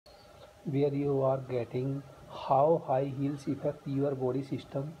where you are getting how high heels affect your body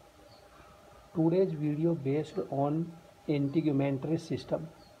system. Today's video based on integumentary system.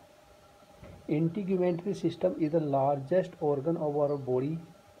 Integumentary system is the largest organ of our body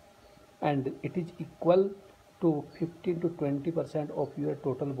and it is equal to 15 to 20% of your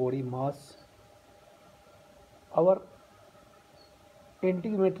total body mass. Our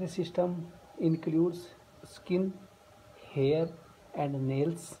integumentary system includes skin, hair and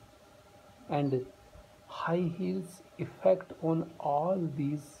nails, and high heels effect on all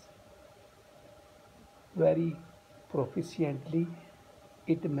these very proficiently.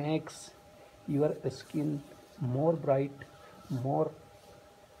 It makes your skin more bright, more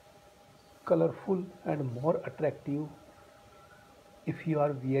colorful and more attractive if you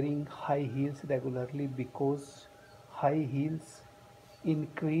are wearing high heels regularly, because high heels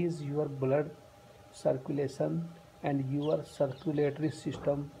increase your blood circulation and your circulatory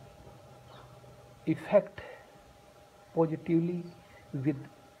system affect positively with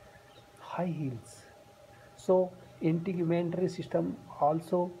high heels. So integumentary system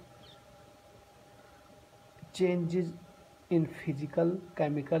also changes in physical,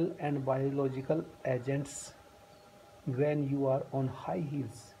 chemical and biological agents when you are on high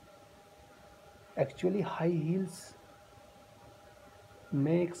heels. Actually, high heels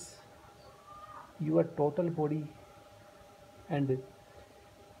makes your total body and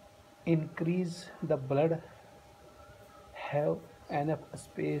increase the blood have enough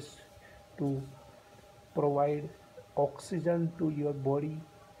space to provide oxygen to your body,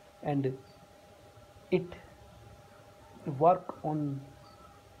 and it work on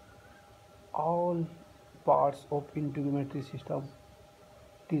all parts of integumentary system.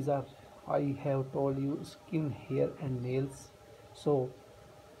 These are, I have told you, skin, hair and nails. So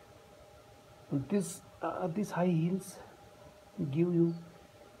these high heels give you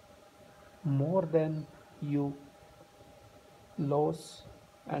more than you lose,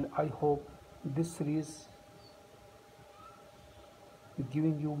 and I hope this series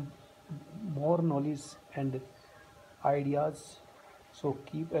giving you more knowledge and ideas. So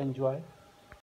keep enjoy.